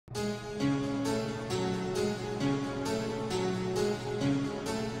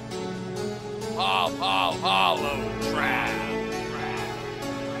Hollow trap.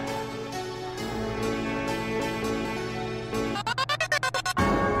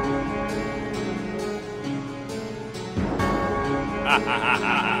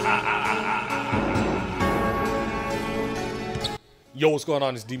 Yo, what's going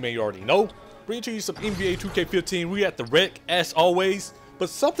on? It's D-Man, you already know. Bringing to you some NBA 2K15. We at the wreck, as always. But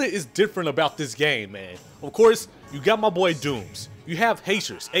something is different about this game, man. Of course, you got my boy Dooms. You have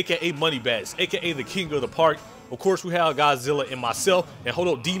Hasters, aka Moneybags, aka the king of the park. Of course, we have Godzilla and myself. And hold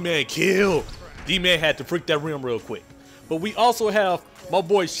up, D-Man kill. D-Man had to freak that rim real quick. But we also have my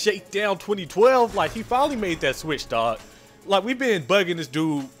boy ShakeDown 2012. Like, he finally made that switch, dog. Like, we've been bugging this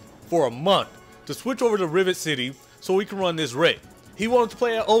dude for a month to switch over to Rivet City so we can run this wreck. He wanted to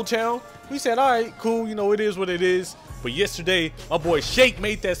play at Old Town. We said, alright, cool, you know, it is what it is. But yesterday, my boy Shake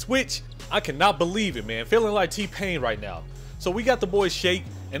made that switch. I cannot believe it, man. Feeling like T-Pain right now. So we got the boy Shake,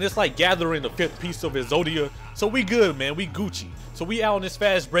 and it's like gathering the 5th piece of Exodia. So we good, man. We Gucci. So we out on this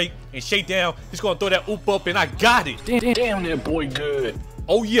fast break, and ShakeDown, he's going to throw that oop up, and I got it. Damn, that boy good.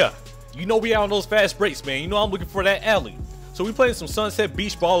 Oh, yeah. You know we out on those fast breaks, man. You know I'm looking for that alley. So we playing some Sunset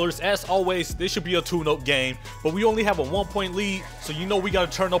Beach Ballers. As always, this should be a tune-up game, but we only have a 1-point lead, so you know we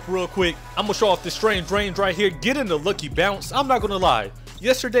gotta turn up real quick. I'm gonna show off this strange range right here, get in the lucky bounce. I'm not gonna lie.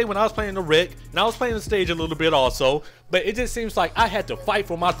 Yesterday when I was playing the wreck, and I was playing the stage a little bit also, but it just seems like I had to fight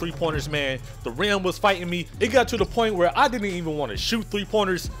for my three-pointers, man. The rim was fighting me. It got to the point where I didn't even want to shoot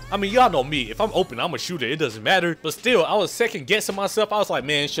three-pointers. I mean, y'all know me. If I'm open, I'm a shooter. It doesn't matter. But still, I was second-guessing myself. I was like,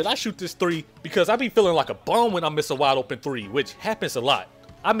 man, should I shoot this three? Because I be feeling like a bum when I miss a wide-open three, which happens a lot.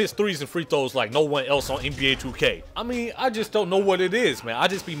 I miss threes and free throws like no one else on NBA 2K. I mean, I just don't know what it is, man. I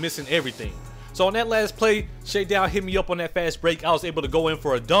just be missing everything. So on that last play, ShakeDown hit me up on that fast break. I was able to go in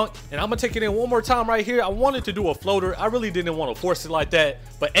for a dunk, and I'm gonna take it in one more time right here. I wanted to do a floater. I really didn't want to force it like that,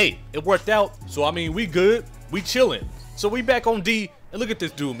 but hey, it worked out. So I mean, we good, we chilling. So we back on D, and look at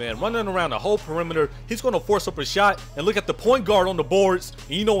this dude, man, running around the whole perimeter. He's gonna force up a shot, and look at the point guard on the boards.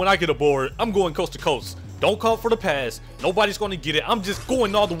 And you know when I get a board, I'm going coast to coast. Don't call for the pass. Nobody's going to get it. I'm just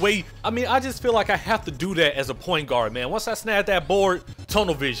going all the way. I mean, I just feel like I have to do that as a point guard, man. Once I snap that board,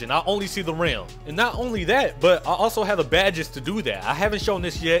 tunnel vision. I only see the rim. And not only that, but I also have the badges to do that. I haven't shown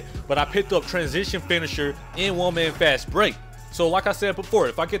this yet, but I picked up transition finisher and one-man fast break. So like I said before,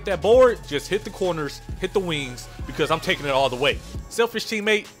 if I get that board, just hit the corners, hit the wings, because I'm taking it all the way. Selfish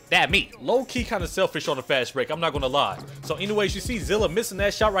teammate, that me. Low-key kind of selfish on the fast break, I'm not going to lie. So anyways, you see Zilla missing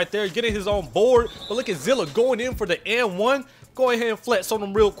that shot right there, getting his own board. But look at Zilla going in for the and one. Go ahead and flex on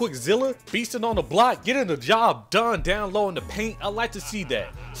him real quick. Zilla beasting on the block, getting the job done down low in the paint. I like to see that.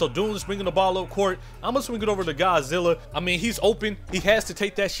 So Doom's bringing the ball up court. I'm going to swing it over to Godzilla. I mean, he's open. He has to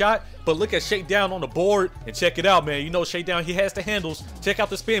take that shot. But look at ShakeDown on the board. And check it out, man. You know ShakeDown, he has the handles. Check out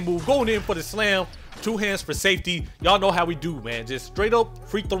the spin move. Going in for the slam. 2 hands for safety. Y'all know how we do, man. Just straight up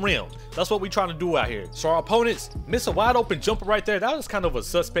freak the rim. That's what we trying to do out here. So our opponents miss a wide open jumper right there. That was kind of a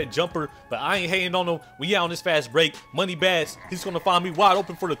suspect jumper, but I ain't hating on him. We out on this fast break. Moneybags, he's gonna find me wide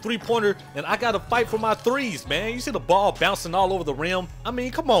open for the three-pointer, and I gotta fight for my threes, man. You see the ball bouncing all over the rim. I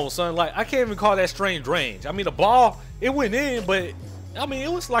mean, come on, son. Like, I can't even call that strange range. I mean, the ball, it went in, but I mean,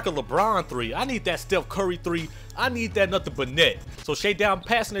 it was like a LeBron 3. I need that Steph Curry 3. I need that nothing but net. So ShakeDown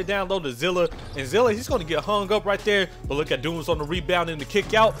passing it down low to Zilla. And Zilla, he's going to get hung up right there. But look at Dooms on the rebound and the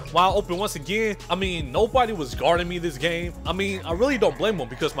kick out. Wide open once again. I mean, nobody was guarding me this game. I mean, I really don't blame him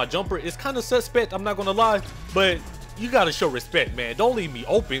because my jumper is kind of suspect. I'm not going to lie. But you gotta show respect, man. Don't leave me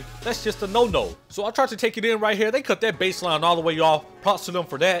open. That's just a no-no. So I tried to take it in right here. They cut that baseline all the way off. Props to them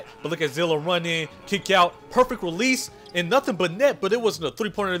for that. But look at Zilla run in, kick out, perfect release, and nothing but net. But it wasn't a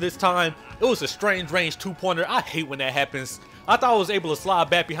three-pointer this time. It was a strange range two-pointer. I hate when that happens. I thought I was able to slide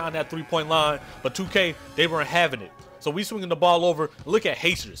back behind that three-point line, but 2K, they weren't having it. So we swinging the ball over. Look at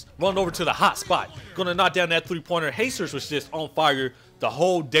Hasters run over to the hot spot. Gonna knock down that three-pointer. Hasters was just on fire the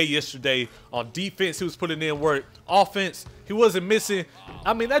whole day yesterday. On defense, he was putting in work. Offense, he wasn't missing.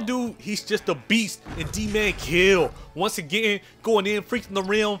 I mean, that dude, he's just a beast. And D-Man kill. Once again, going in, freaking the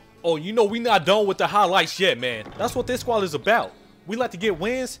rim. Oh, you know we not done with the highlights yet, man. That's what this squad is about. We like to get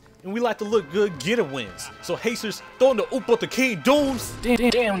wins, and we like to look good getting wins. So Hasters throwing the oop up to King Dooms.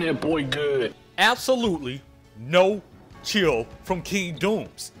 Damn, that boy good. Absolutely no chill from King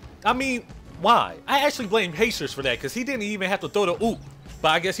Dooms. I mean, why? I actually blame Hasters for that because he didn't even have to throw the oop. But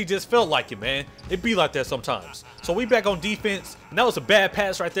I guess he just felt like it, man. It be like that sometimes. So we back on defense, and that was a bad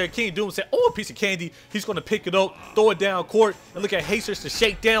pass right there. King Doom said, oh, a piece of candy. He's going to pick it up, throw it down court, and look at Hasters to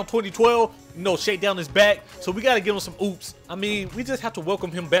ShakeDown 2012. You know, ShakeDown is back, so we got to give him some oops. I mean, we just have to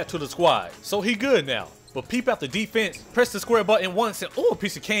welcome him back to the squad. So he good now. But peep out the defense, press the square button once, and oh, a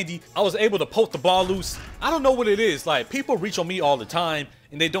piece of candy. I was able to poke the ball loose. I don't know what it is. Like, people reach on me all the time,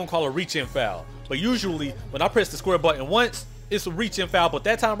 and they don't call a reach-in foul. But usually, when I press the square button once, it's a reach-in foul. But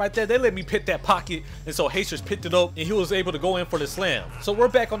that time right there, they let me pit that pocket, and so Hasters picked it up, and he was able to go in for the slam. So we're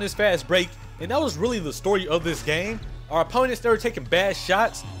back on this fast break, and that was really the story of this game. Our opponents, they were taking bad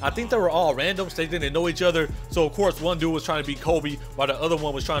shots. I think they were all randoms. They didn't know each other. So, of course, one dude was trying to be Kobe while the other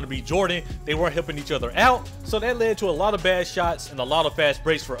one was trying to be Jordan. They weren't helping each other out. So that led to a lot of bad shots and a lot of fast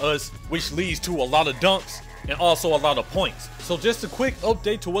breaks for us, which leads to a lot of dunks and also a lot of points. So just a quick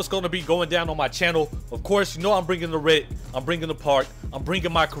update to what's going to be going down on my channel. Of course, you know I'm bringing the red, I'm bringing the park, I'm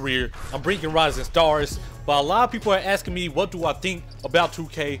bringing my career, I'm bringing Rising Stars. But a lot of people are asking me, what do I think about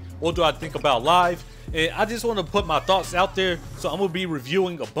 2K? What do I think about Live? And I just want to put my thoughts out there. So I'm going to be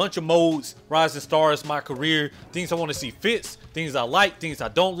reviewing a bunch of modes, Rising Stars, my career, things I want to see fits, things I like, things I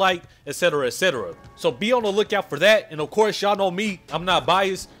don't like, etc, etc. So be on the lookout for that. And of course, y'all know me, I'm not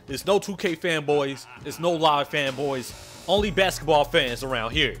biased. There's no 2K fanboys, there's no Live fanboys, only basketball fans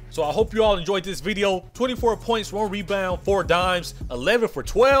around here. So I hope you all enjoyed this video. 24 points, 1 rebound, 4 dimes, 11 for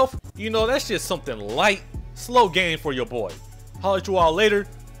 12. You know, that's just something light, slow game for your boy. Holler at you all later.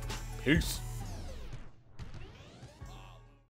 Peace.